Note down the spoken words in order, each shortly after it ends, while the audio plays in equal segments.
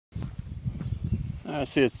I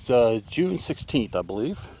see it's June 16th, I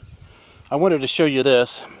believe. I wanted to show you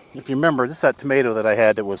this. If you remember, this is that tomato that I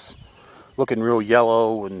had that was looking real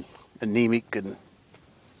yellow and anemic and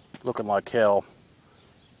looking like hell.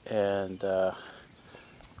 And a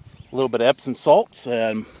little bit of Epsom salts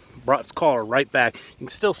and brought its color right back. You can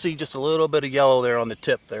still see just a little bit of yellow there on the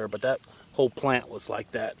tip there, but that whole plant was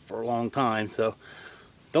like that for a long time. So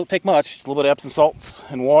don't take much, just a little bit of Epsom salts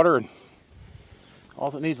and water, and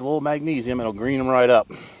all it needs is a little magnesium, and it'll green them right up.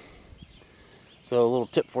 So a little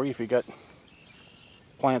tip for you if you got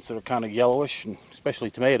plants that are kind of yellowish, and especially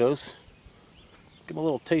tomatoes, give them a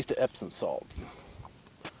little taste of Epsom salt.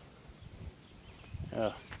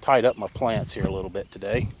 Tied up my plants here a little bit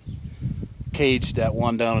today. Caged that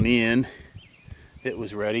one down on the end. It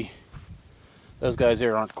was ready. Those guys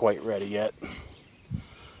there aren't quite ready yet.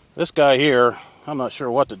 This guy here, I'm not sure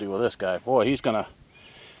what to do with this guy. Boy, he's gonna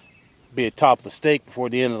be at top of the stake before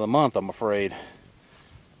the end of the month, I'm afraid.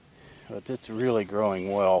 But it's really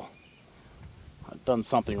growing well. I've done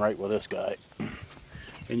something right with this guy.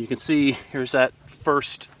 And you can see here's that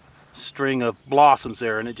first string of blossoms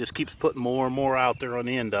there, and it just keeps putting more and more out there on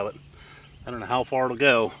the end of it. I don't know how far it'll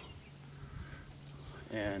go.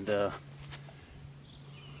 And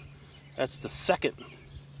that's the second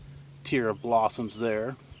tier of blossoms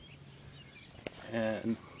there.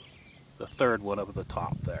 And the third one up at the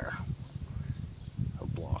top there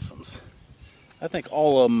of blossoms. I think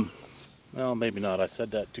all of them, well, maybe not. I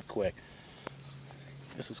said that too quick.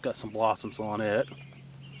 Guess it's got some blossoms on it.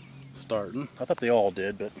 Starting. I thought they all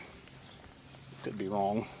did, but could be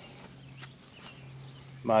wrong.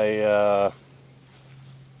 My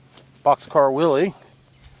Boxcar Willie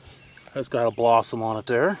has got a blossom on it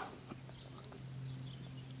there.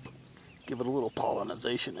 Give it a little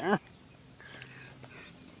pollination there.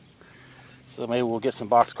 So maybe we'll get some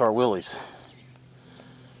Boxcar Willies.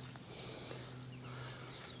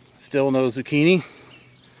 Still no zucchini,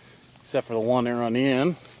 except for the one there on the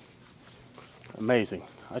end. Amazing.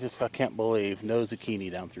 I can't believe no zucchini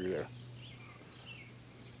down through there.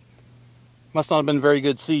 Must not have been very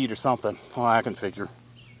good seed or something. Well, I can figure.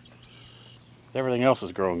 Everything else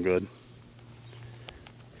is growing good.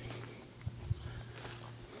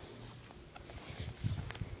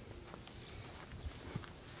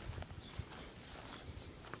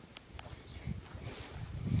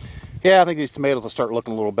 Yeah, I think these tomatoes will start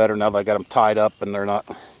looking a little better now that I got them tied up and they're not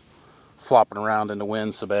flopping around in the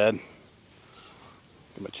wind so bad.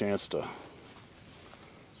 Give them a chance to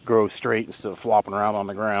grow straight instead of flopping around on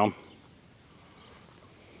the ground.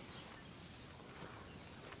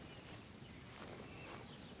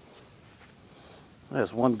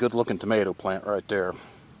 There's one good looking tomato plant right there.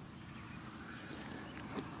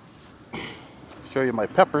 Show you my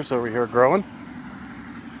peppers over here growing.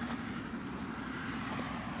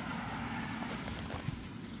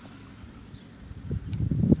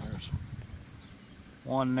 There's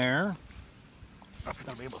one there. I don't know if you're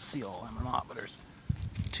going to be able to see all of them or not, but there's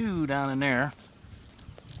two down in there.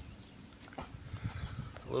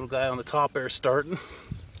 A little guy on the top there starting.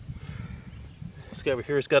 This guy over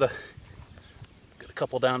here has got a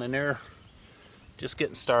couple down in there just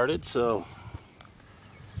getting started, so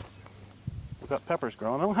we've got peppers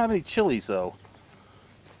growing. I don't have any chilies though.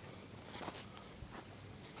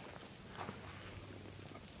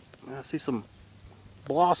 I see some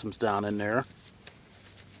blossoms down in there,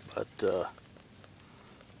 but I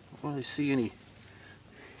don't really see any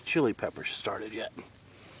chili peppers started yet.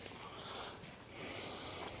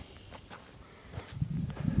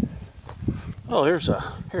 Oh, here's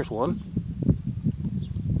one.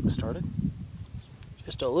 Started.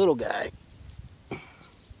 Just a little guy.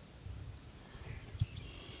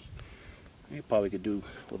 You probably could do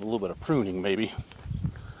with a little bit of pruning, maybe.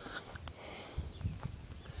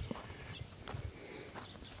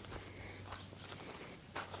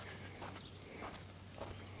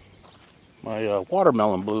 My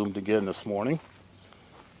watermelon bloomed again this morning.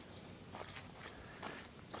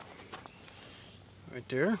 Right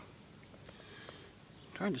there.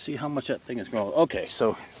 Trying to see how much that thing is growing. Okay,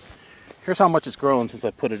 so here's how much it's grown since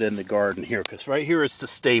I put it in the garden here, because right here is the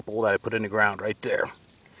staple that I put in the ground right there.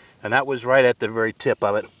 And that was right at the very tip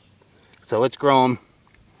of it. So it's grown,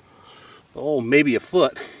 oh, maybe a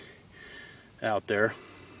foot out there.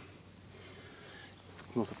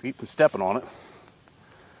 We'll keep from stepping on it.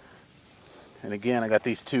 And again, I got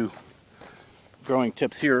these two growing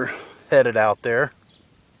tips here headed out there.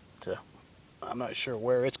 I'm not sure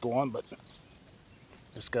where it's going, but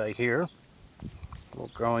this guy here.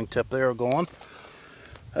 Little growing tip there going.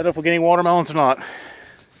 I don't know if we'll get any watermelons or not.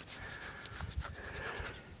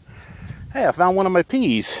 Hey, I found one of my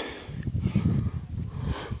peas.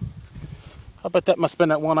 I bet that must have been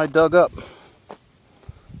that one I dug up.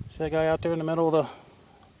 See that guy out there in the middle of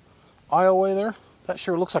the aisleway there? That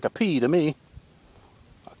sure looks like a pea to me.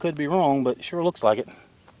 I could be wrong, but it sure looks like it.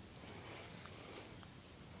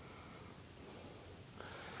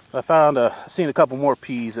 I've seen a couple more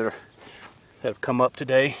peas that have come up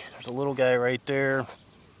today. There's a little guy right there.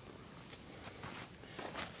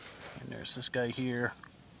 And there's this guy here.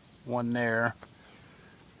 One there.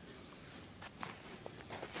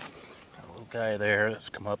 A little guy there that's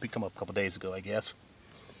come up. He come up a couple days ago, I guess.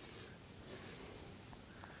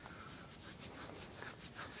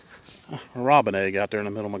 A robin egg out there in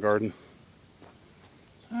the middle of my garden.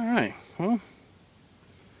 Alright, well,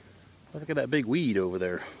 look at that big weed over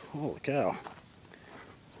there. Holy cow.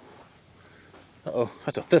 Uh-oh,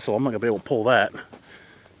 that's a thistle. I'm not going to be able to pull that. I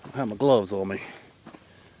don't have my gloves on me.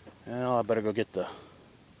 Well, I better go get the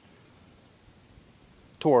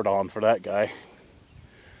Toradon for that guy.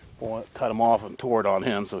 We'll cut him off and Toradon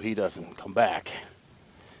him so he doesn't come back.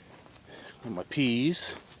 And my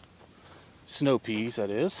peas. Snow peas, that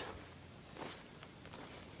is.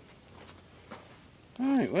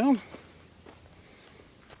 Alright, well,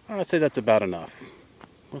 I'd say that's about enough.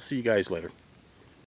 We'll see you guys later.